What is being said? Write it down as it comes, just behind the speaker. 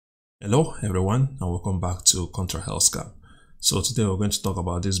Hello everyone and welcome back to Contra Health Scam. So today we're going to talk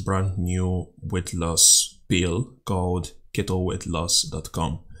about this brand new weight loss pill called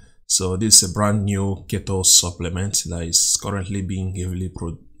KetoWeightLoss.com. So this is a brand new keto supplement that is currently being heavily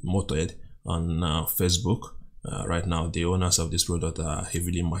promoted on Facebook. Right now the owners of this product are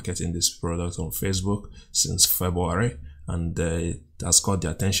heavily marketing this product on Facebook since February, and it has caught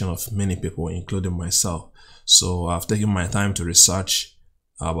the attention of many people including myself. So I've taken my time to research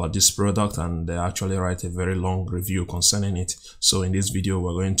about this product and actually write a very long review concerning it. So in this video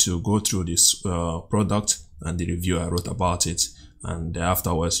we're going to go through this product and the review I wrote about it, and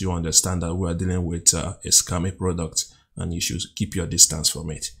afterwards you understand that we are dealing with a scammy product and you should keep your distance from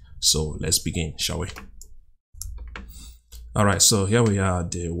it. So let's begin, shall we? Alright, so here we are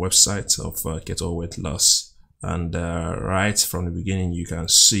at the website of Keto Weight Loss, and right from the beginning you can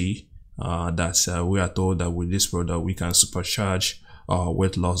see that we are told that with this product we can supercharge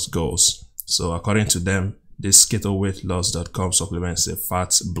weight loss goals. So according to them, this KetoWeightLoss.com supplement is a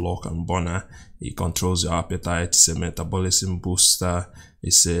fat block and burner. It controls your appetite, it's a metabolism booster,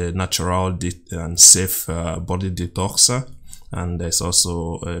 it's a natural and safe body detoxer, and there's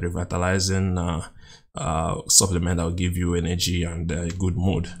also a revitalizing supplement that will give you energy and good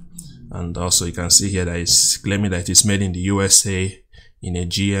mood. And also you can see here that it's claiming that it's made in the USA in a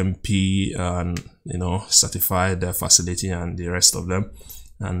GMP and certified facility and the rest of them.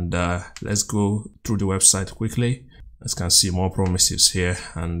 And let's go through the website quickly. As you can see, more promises here,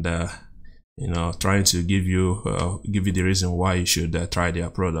 and trying to give you the reason why you should try their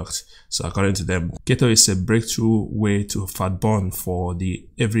product. So according to them, keto is a breakthrough way to fat burn for the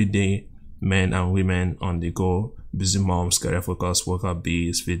everyday men and women on the go, busy moms, career focused, workout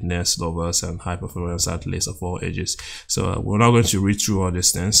bees, fitness lovers, and high performance athletes of all ages. So we're not going to read through all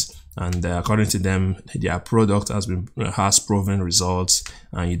these things, and according to them, their product has proven results,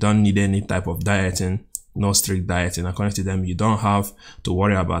 and you don't need any type of dieting, no strict dieting. According to them, you don't have to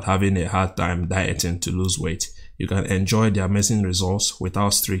worry about having a hard time dieting to lose weight. You can enjoy the amazing results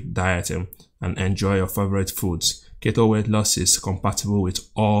without strict dieting and enjoy your favorite foods. Keto weight loss is compatible with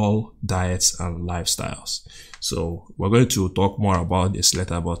all diets and lifestyles. So we're going to talk more about this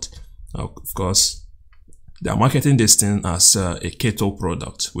later, but of course they're marketing this thing as a keto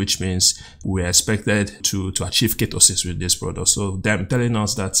product, which means we're expected to achieve ketosis with this product. So them telling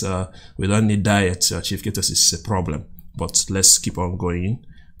us that we don't need diet to achieve ketosis is a problem, but let's keep on going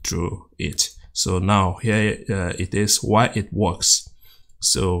through it. So now here it is why it works.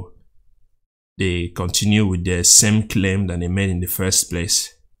 So they continue with the same claim that they made in the first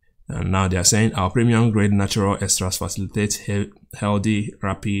place. And now they are saying our premium grade natural extras facilitate healthy,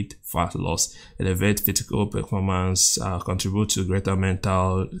 rapid fat loss, elevate physical performance, contribute to greater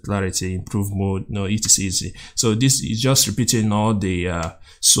mental clarity, improve mood, etc. So this is just repeating all the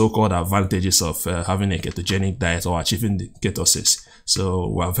so-called advantages of having a ketogenic diet or achieving the ketosis.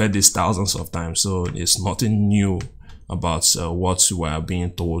 So we have heard this thousands of times, so it's nothing new about what we are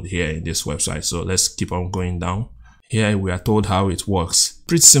being told here in this website. So let's keep on going down. Here we are told how it works.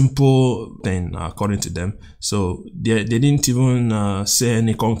 Pretty simple thing according to them. So they didn't even say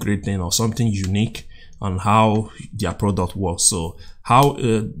any concrete thing or something unique on how their product works. So how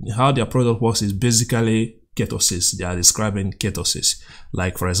their product works is basically ketosis. They are describing ketosis.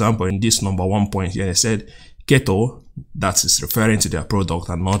 Like for example, in this number 1 point here, they said keto, that is referring to their product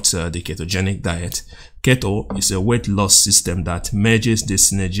and not the ketogenic diet. Keto is a weight loss system that merges the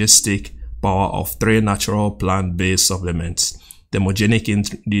synergistic power of 3 natural plant-based supplements. The homogenic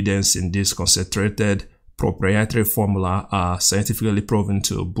ingredients in this concentrated proprietary formula are scientifically proven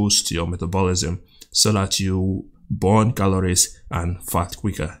to boost your metabolism so that you burn calories and fat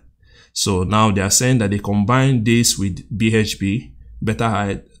quicker. So now they are saying that they combine this with BHB,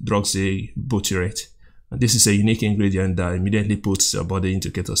 beta-hydroxybutyrate. And this is a unique ingredient that immediately puts your body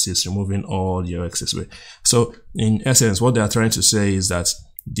into ketosis, removing all your excess weight. So in essence, what they are trying to say is that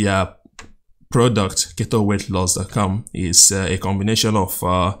their product, KetoWeightLoss.com, is a combination of,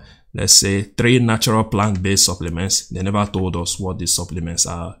 let's say, 3 natural plant-based supplements. They never told us what these supplements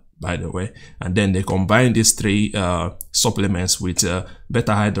are, by the way. And then they combine these 3 supplements with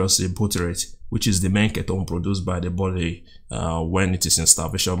beta-hydroxybutyrate, which is the main ketone produced by the body when it is in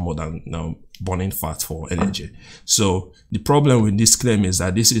starvation mode and burning fat for energy. So the problem with this claim is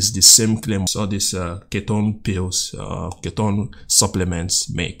that this is the same claim all these ketone pills, ketone supplements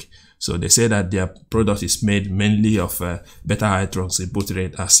make. So they say that their product is made mainly of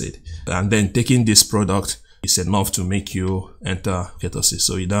beta-hydroxybutyrate acid, and then taking this product is enough to make you enter ketosis.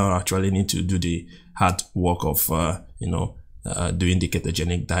 So you don't actually need to do the hard work of doing the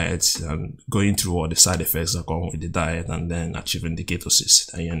ketogenic diet and going through all the side effects that come with the diet, and then achieving the ketosis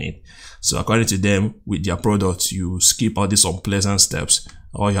that you need. So according to them, with their product, you skip all these unpleasant steps.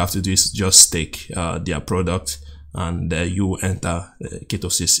 All you have to do is just take their product, and you enter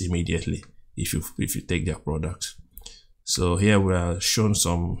ketosis immediately if you take their product. So here we are shown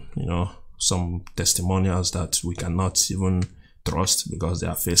some, some testimonials that we cannot even trust because they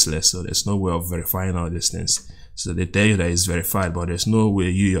are faceless. So there's no way of verifying all these things. So they tell you that it's verified, but there's no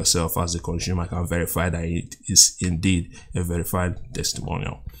way you yourself as a consumer can verify that it is indeed a verified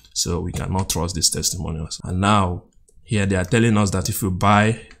testimonial. So we cannot trust these testimonials. And now here they are telling us that if you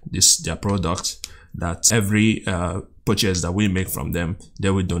buy their product, that every purchase that we make from them, they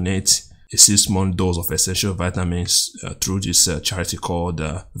will donate a 6-month dose of essential vitamins through this charity called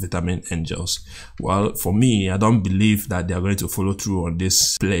Vitamin Angels. Well, for me, I don't believe that they are going to follow through on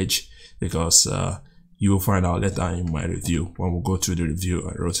this pledge, because you will find out later in my review when we go through the review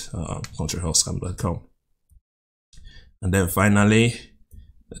I wrote on countryhealthscam.com. And then finally,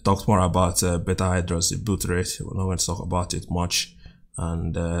 I talked more about beta hydroxybutyrate. We're not going to talk about it much.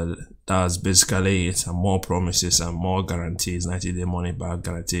 And that's basically it, and more promises and more guarantees, 90-day money back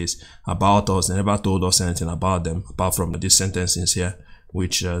guarantees about us. They never told us anything about them apart from these sentences here,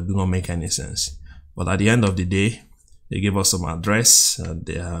 which do not make any sense. But at the end of the day, they gave us some address.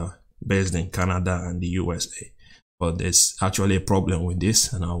 They are based in Canada and the USA. But there's actually a problem with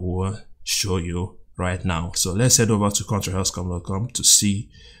this, and I will show you right now. So let's head over to countryhealthscam.com to see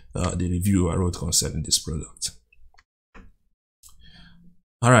the review I wrote concerning this product.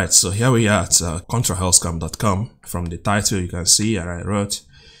 Alright, so here we are at countryhealthscam.com. From the title you can see, and I wrote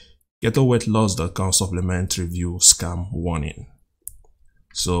KetoWeightLoss.com supplement review scam warning.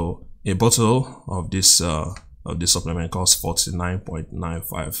 So a bottle of this supplement costs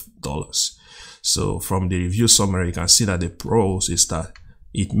 $49.95. So from the review summary, you can see that the pros is that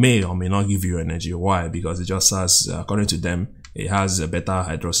it may or may not give you energy. Why? Because it just has, according to them, it has a beta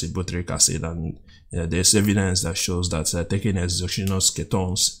hydroxybutyric acid, and there's evidence that shows that taking exogenous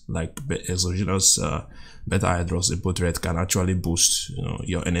ketones like exogenous beta hydroxybutyrate can actually boost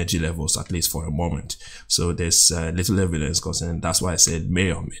your energy levels, at least for a moment. So there's little evidence concerning. That's why I said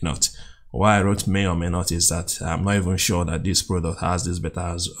may or may not. Why I wrote may or may not is that I'm not even sure that this product has this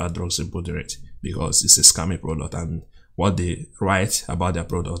beta hydroxybutyrate, because it's a scammy product, and what they write about their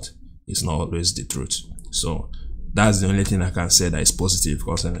product is not always the truth. So that's the only thing I can say that is positive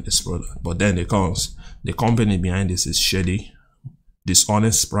concerning this product. But then the cons, the company behind this is shady,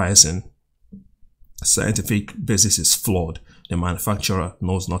 dishonest pricing, scientific basis is flawed, the manufacturer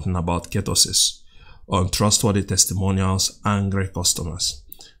knows nothing about ketosis, untrustworthy testimonials, angry customers.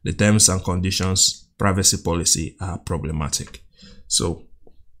 The terms and conditions, privacy policy are problematic. So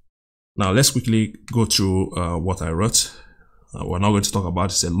now let's quickly go through what I wrote. We're not going to talk about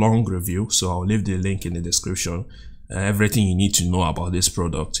it. It's a long review, so I'll leave the link in the description. Everything you need to know about this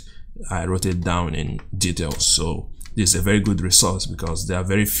product, I wrote it down in details. So this is a very good resource because there are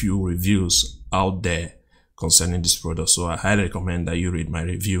very few reviews out there concerning this product. So I highly recommend that you read my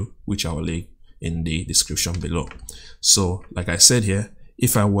review, which I will link in the description below. So like I said here,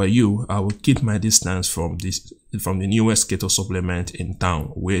 if I were you, I would keep my distance from the newest keto supplement in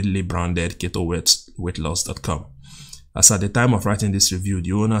town, widely branded KetoWeightLoss.com. As at the time of writing this review,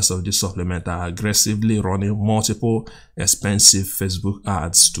 the owners of this supplement are aggressively running multiple expensive Facebook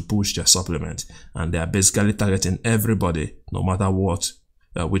ads to push their supplement, and they are basically targeting everybody, no matter what,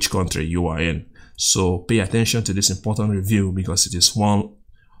 which country you are in. So pay attention to this important review, because it is one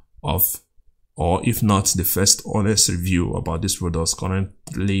of, or if not the first honest review about this product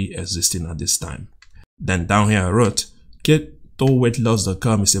currently existing at this time. Then down here I wrote,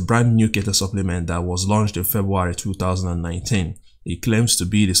 KetoWeightLoss.com is a brand new keto supplement that was launched in February 2019. It claims to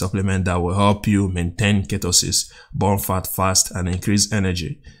be the supplement that will help you maintain ketosis, burn fat fast, and increase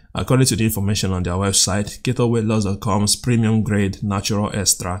energy. According to the information on their website, KetoWeightLoss.com's premium grade natural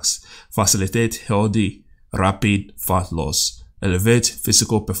extracts facilitate healthy, rapid fat loss, elevate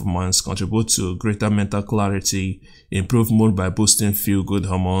physical performance, contribute to greater mental clarity, improve mood by boosting feel-good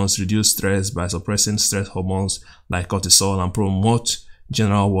hormones, reduce stress by suppressing stress hormones like cortisol, and promote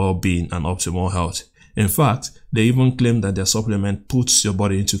general well-being and optimal health. In fact, they even claim that their supplement puts your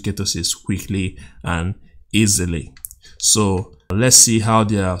body into ketosis quickly and easily. So let's see how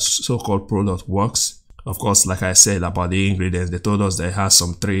their so-called product works. Of course, like I said about the ingredients, they told us they had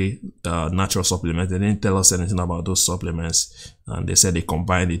some 3 natural supplements. They didn't tell us anything about those supplements, and they said they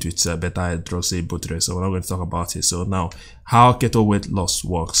combined it with beta hydroxybutyrate. So we're not going to talk about it. So now, how keto weight loss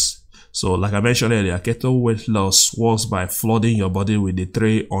works. So like I mentioned earlier, keto weight loss works by flooding your body with the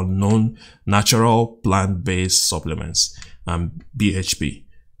 3 unknown natural plant-based supplements and BHB.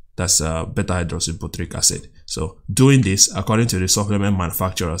 That's beta-hydroxybutyric acid. So doing this, according to the supplement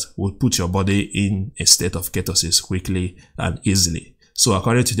manufacturers, will put your body in a state of ketosis quickly and easily. So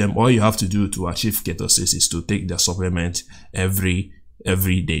according to them, all you have to do to achieve ketosis is to take the supplement every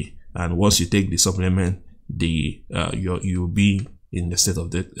day. And once you take the supplement, you'll be in the state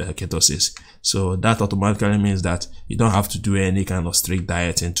of the ketosis. So that automatically means that you don't have to do any kind of strict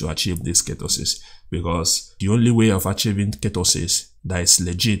dieting to achieve this ketosis, because the only way of achieving ketosis that is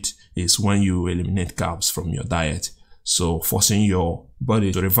legit is when you eliminate carbs from your diet. So forcing your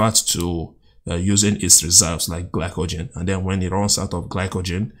body to revert to using its reserves like glycogen, and then when it runs out of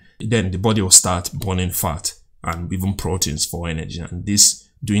glycogen, then the body will start burning fat and even proteins for energy, and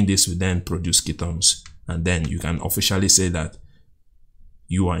doing this will then produce ketones, and then you can officially say that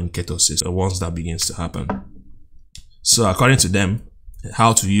you are in ketosis once that begins to happen. So according to them,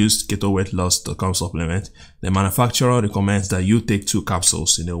 how to use keto weight loss.com supplement, the manufacturer recommends that you take 2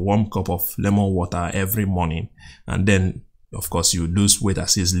 capsules in a warm cup of lemon water every morning, and then of course you lose weight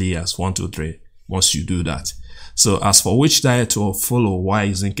as easily as 1 to 3 once you do that. So as for which diet to follow while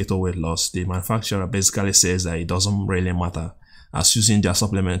using keto weight loss, the manufacturer basically says that it doesn't really matter, as using their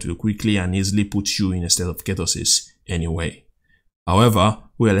supplement will quickly and easily put you in a state of ketosis anyway. However,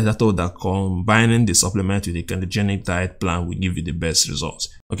 we are later told that combining the supplement with a ketogenic diet plan will give you the best results.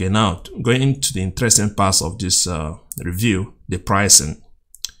 Okay, now going into the interesting parts of this review, the pricing.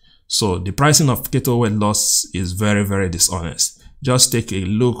 So the pricing of keto weight loss is very, very dishonest. Just take a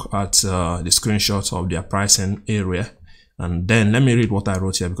look at the screenshots of their pricing area, and then let me read what I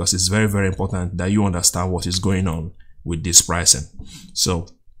wrote here, because it's very, very important that you understand what is going on with this pricing. So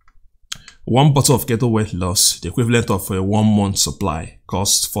 1 bottle of keto weight loss, the equivalent of a 1-month supply,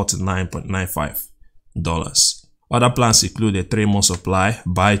 costs $49.95. Other plans include a 3-month supply,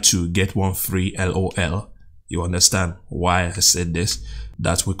 buy 2 get 1 free, LOL. You understand why I said this?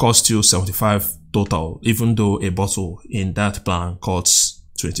 That will cost you $75 total, even though a bottle in that plan costs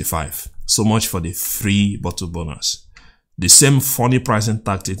 $25. So much for the free bottle bonus. The same funny pricing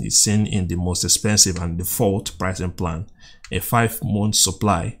tactic is seen in the most expensive and default pricing plan, a 5-month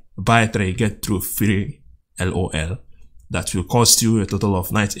supply, buy 3 get 2 free, LOL, that will cost you a total of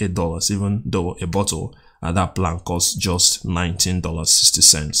 $98, even though a bottle at that plan costs just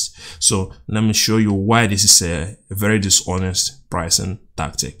 $19.60. So let me show you why this is a very dishonest pricing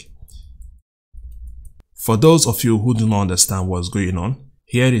tactic. For those of you who do not understand what's going on,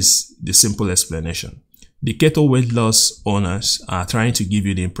 here is the simple explanation. The keto weight loss owners are trying to give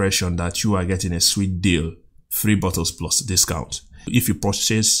you the impression that you are getting a sweet deal, 3 bottles plus discount, if you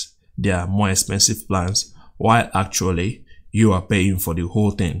purchase their more expensive plans, while actually you are paying for the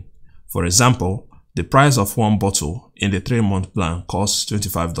whole thing. For example, the price of 1 bottle in the 3-month plan costs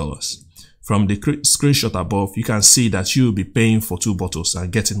 $25. From the screenshot above, you can see that you will be paying for 2 bottles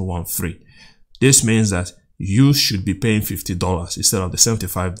and getting 1 free. This means that you should be paying $50 instead of the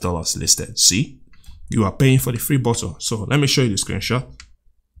 $75 listed. See? You are paying for the free bottle. So let me show you the screenshot.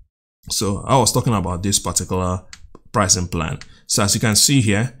 So I was talking about this particular pricing plan. So as you can see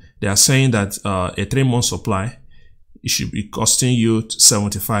here, they are saying that a 3-month supply, it should be costing you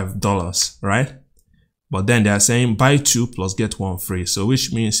 $75, right? But then they are saying buy 2 plus get 1 free. So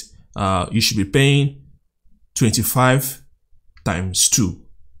which means you should be paying 25 times 2,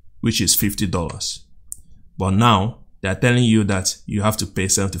 which is $50. But now they are telling you that you have to pay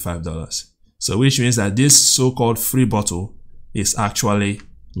 $75. So which means that this so-called free bottle is actually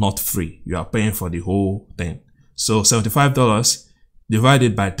not free. You are paying for the whole thing. So $75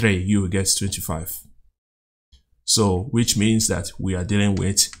 divided by 3, you will get 25. So which means that we are dealing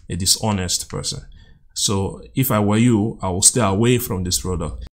with a dishonest person. So if I were you, I will stay away from this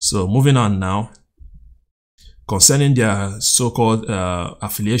product. So moving on now, concerning their so-called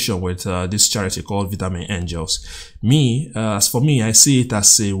affiliation with this charity called Vitamin Angels. As for me, I see it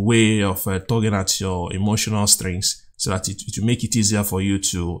as a way of tugging at your emotional strings, so that it will make it easier for you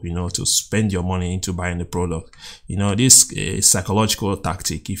to, to spend your money into buying the product. This is a psychological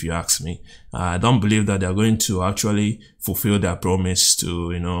tactic, if you ask me. I don't believe that they're going to actually fulfill their promise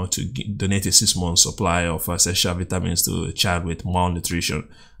to, to donate a 6-month supply of essential vitamins to a child with malnutrition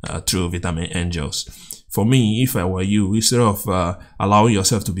through Vitamin Angels. For me, if I were you, instead of allowing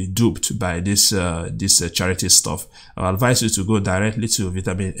yourself to be duped by this charity stuff, I advise you to go directly to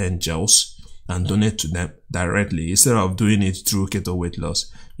Vitamin Angels and donate to them directly instead of doing it through keto weight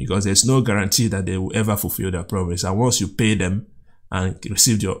loss, because there's no guarantee that they will ever fulfill their promise. And once you pay them and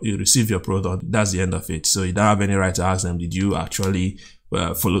you receive your product, that's the end of it. So you don't have any right to ask them, did you actually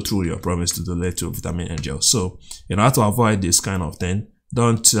follow through your promise to donate to Vitamin Angel. So in order to avoid this kind of thing,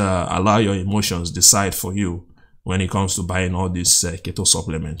 don't allow your emotions decide for you when it comes to buying all these keto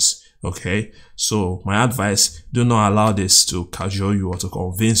supplements. Okay, so my advice, do not allow this to cajole you or to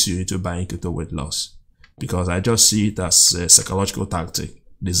convince you into buying keto weight loss, because I just see it as a psychological tactic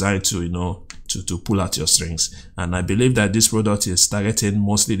designed to, you know, to pull out your strings. And I believe that this product is targeting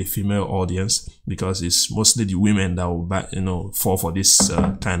mostly the female audience, because it's mostly the women that will buy, you know, fall for this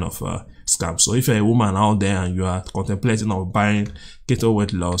kind of scam. So if you're a woman out there and you are contemplating on buying keto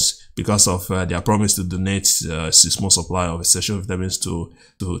weight loss because of their promise to donate a small supply of essential vitamins to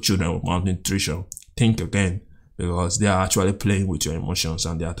children with malnutrition, think again, because they are actually playing with your emotions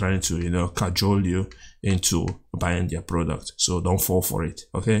and they are trying to, you know, cajole you into buying their product. So don't fall for it.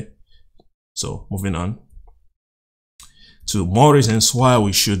 Okay, so moving on to more reasons why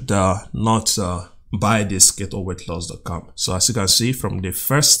we should not buy this ketoweightloss.com. So as you can see from the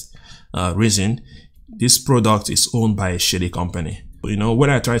first reason, this product is owned by a shady company. You know, when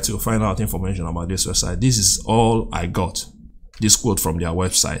I try to find out information about this website, this is all I got. This quote from their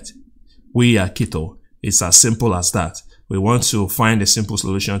website: "We are keto. It's as simple as that. We want to find a simple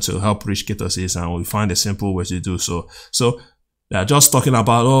solution to help reach ketosis, and we find a simple way to do so." So they are just talking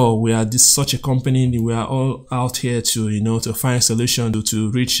about, oh, we are such a company, we are all out here to, you know, to find a solution to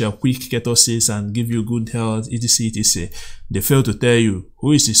reach a quick ketosis and give you good health, etc, etc. They fail to tell you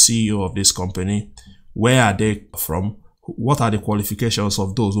who is the CEO of this company, where are they from, what are the qualifications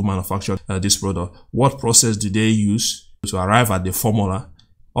of those who manufacture this product, what process do they use to arrive at the formula.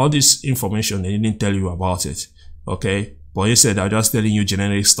 All this information, they didn't tell you about it. Okay, but instead they're just telling you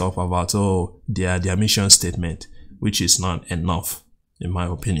generic stuff about, oh, their mission statement, which is not enough in my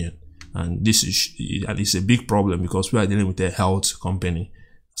opinion. And this is a big problem, because we are dealing with a health company,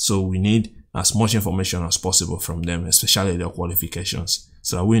 so we need as much information as possible from them, especially their qualifications,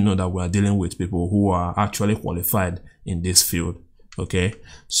 so that we know that we are dealing with people who are actually qualified in this field. Okay,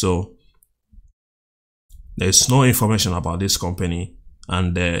 so there's no information about this company.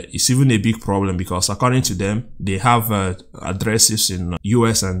 And it's even a big problem, because according to them, they have addresses in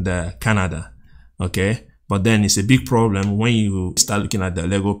US and Canada. Okay, but then it's a big problem when you start looking at the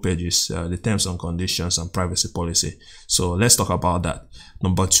legal pages, the terms and conditions and privacy policy. So let's talk about that.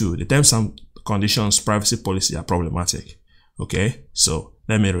 Number two, the terms and conditions privacy policy are problematic. Okay, so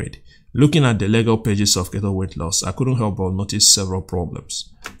let me read. Looking at the legal pages of Keto Weight Loss, I couldn't help but notice several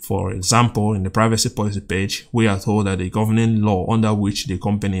problems. For example, in the privacy policy page, we are told that the governing law under which the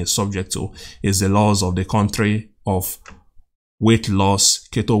company is subject to is the laws of the country of weight loss,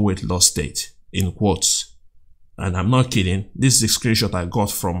 keto weight loss state, in quotes. And I'm not kidding. This is a screenshot I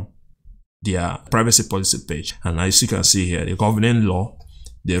got from their privacy policy page. And as you can see here, the governing law,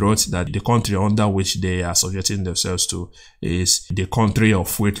 they wrote that the country under which they are subjecting themselves to is the country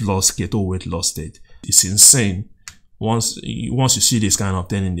of weight loss, keto weight loss state. It's insane once you see this kind of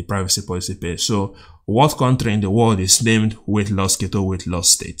thing in the privacy policy page. So what country in the world is named weight loss, keto weight loss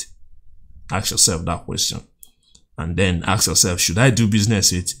state? Ask yourself that question. And then ask yourself, should I do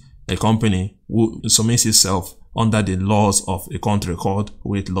business with a company who submits itself under the laws of a country called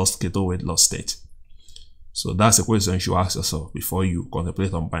weight loss, keto weight loss state? So that's a question you should ask yourself before you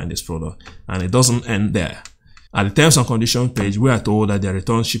contemplate on buying this product. And it doesn't end there. At the terms and conditions page, we are told that their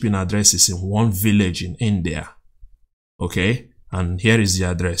return shipping address is in one village in India. Okay, and here is the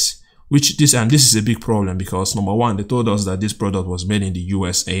address. This is a big problem, because number one, they told us that this product was made in the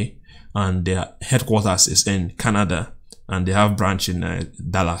USA and their headquarters is in Canada, and they have branch in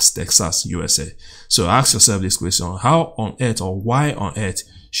Dallas, Texas, USA. So ask yourself this question: how on earth, or why on earth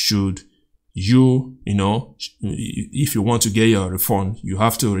should you know, if you want to get your refund, you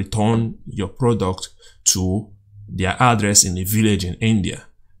have to return your product to their address in a village in India?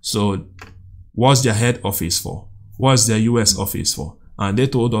 So what's their head office for? What's their US office for? And they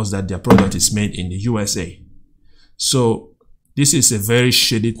told us that their product is made in the USA. So this is a very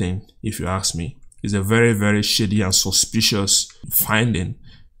shady thing, if you ask me. It's a very, very shady and suspicious finding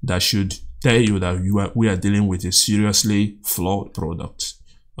that should tell you that we are dealing with a seriously flawed product.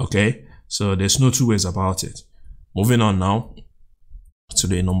 Okay, so there's no two ways about it. Moving on now to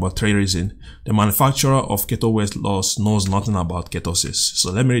the number 3 reason: the manufacturer of keto weight loss knows nothing about ketosis.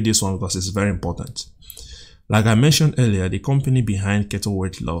 So let me read this one because it's very important. Like I mentioned earlier, the company behind keto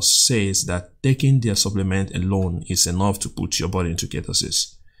weight loss says that taking their supplement alone is enough to put your body into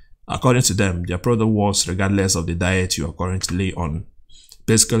ketosis. According to them, their product works regardless of the diet you are currently on.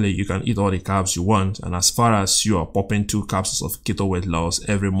 Basically, you can eat all the carbs you want, and as far as you are popping 2 capsules of keto weight loss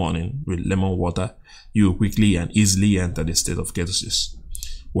every morning with lemon water, you will quickly and easily enter the state of ketosis.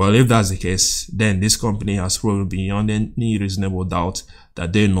 Well, if that's the case, then this company has proven beyond any reasonable doubt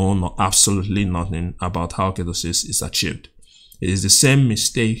that they know absolutely nothing about how ketosis is achieved. It is the same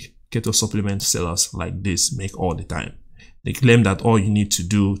mistake keto supplement sellers like this make all the time. They claim that all you need to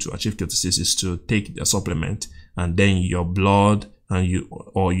do to achieve ketosis is to take the supplement, and then your blood and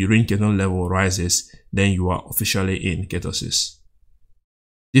urine ketone level rises, then you are officially in ketosis.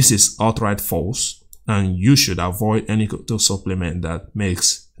 This is outright false, and you should avoid any keto supplement that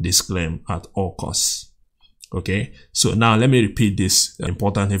makes this claim at all costs. Okay, so now let me repeat this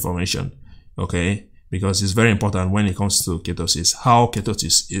important information, okay, because it's very important when it comes to ketosis, how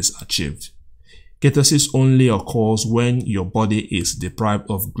ketosis is achieved. Ketosis only occurs when your body is deprived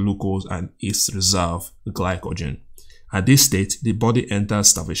of glucose and is reserved glycogen. At this state, the body enters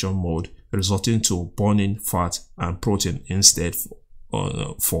starvation mode, resulting to burning fat and protein instead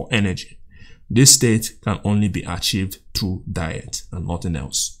for energy. This state can only be achieved through diet and nothing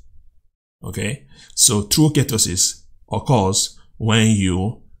else. Okay, so true ketosis occurs when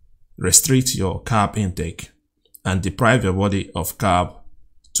you restrict your carb intake and deprive your body of carb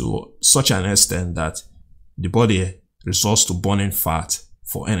to such an extent that the body resorts to burning fat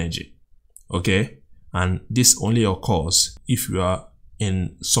for energy. Okay, and this only occurs if you are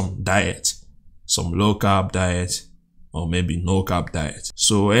in some diet, some low carb diet, or maybe no carb diet.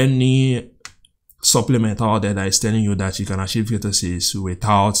 So any supplement out there that is telling you that you can achieve ketosis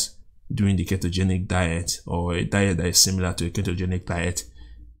without doing the ketogenic diet, or a diet that is similar to a ketogenic diet,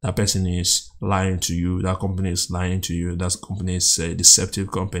 that person is lying to you, that company is lying to you, that company is a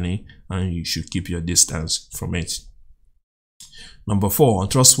deceptive company, and you should keep your distance from it. Number 4,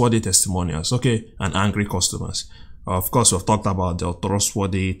 untrustworthy testimonials, okay, and angry customers. Of course, we've talked about the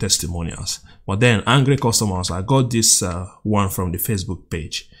trustworthy testimonials, but then angry customers, I got this one from the Facebook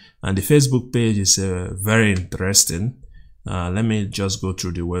page, and the Facebook page is very interesting. Let me just go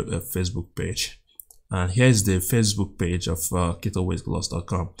through the Facebook page. And here's the Facebook page of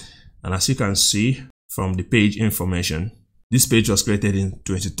ketoweightloss.com. And as you can see from the page information, this page was created in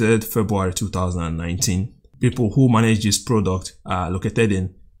 23rd February 2019. People who manage this product are located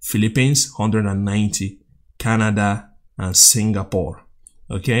in Philippines, 190, Canada, and Singapore.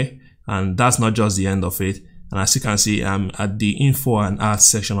 Okay, and that's not just the end of it. And as you can see, I'm at the info and ads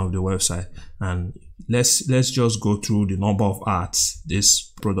section of the website, and let's just go through the number of ads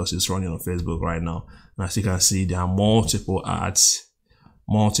this product is running on Facebook right now. And as you can see, there are multiple ads.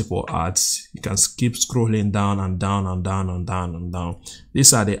 You can keep scrolling down and down and down and down and down.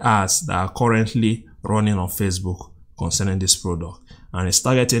 These are the ads that are currently running on Facebook concerning this product, and it's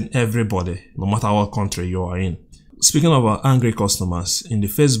targeting everybody, no matter what country you are in. Speaking of angry customers, in the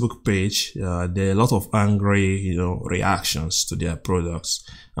Facebook page, there are a lot of angry, reactions to their products,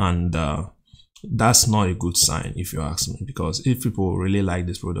 and that's not a good sign if you ask me, because if people really like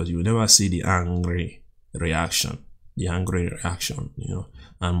this product, you will never see the angry reaction,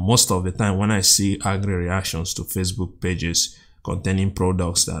 and most of the time when I see angry reactions to Facebook pages containing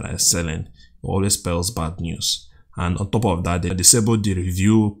products that are selling, it always spells bad news. And on top of that, they disabled the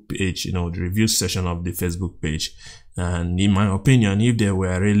review page, the review section of the Facebook page. And in my opinion, if they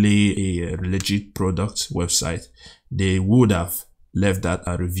were really a legit product website, they would have left that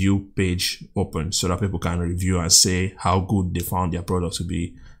review page open so that people can review and say how good they found their product to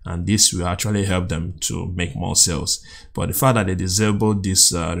be, and this will actually help them to make more sales. But the fact that they disabled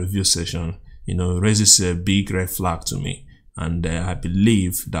this review section, raises a big red flag to me, and I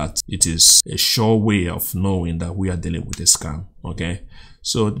believe that it is a sure way of knowing that we are dealing with a scam. Okay,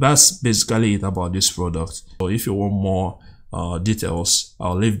 so that's basically it about this product. So if you want more details,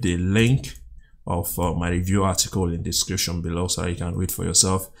 I'll leave the link of my review article in the description below so you can read for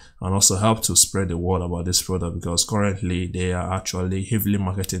yourself, and also help to spread the word about this product, because currently they are actually heavily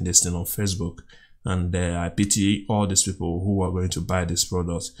marketing this thing on Facebook, and I pity all these people who are going to buy this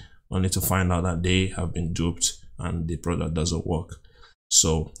product only to find out that they have been duped and the product doesn't work.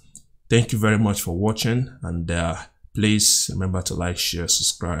 So thank you very much for watching, and please remember to like, share,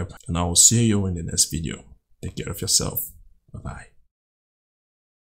 subscribe, and I will see you in the next video. Take care of yourself. Bye bye.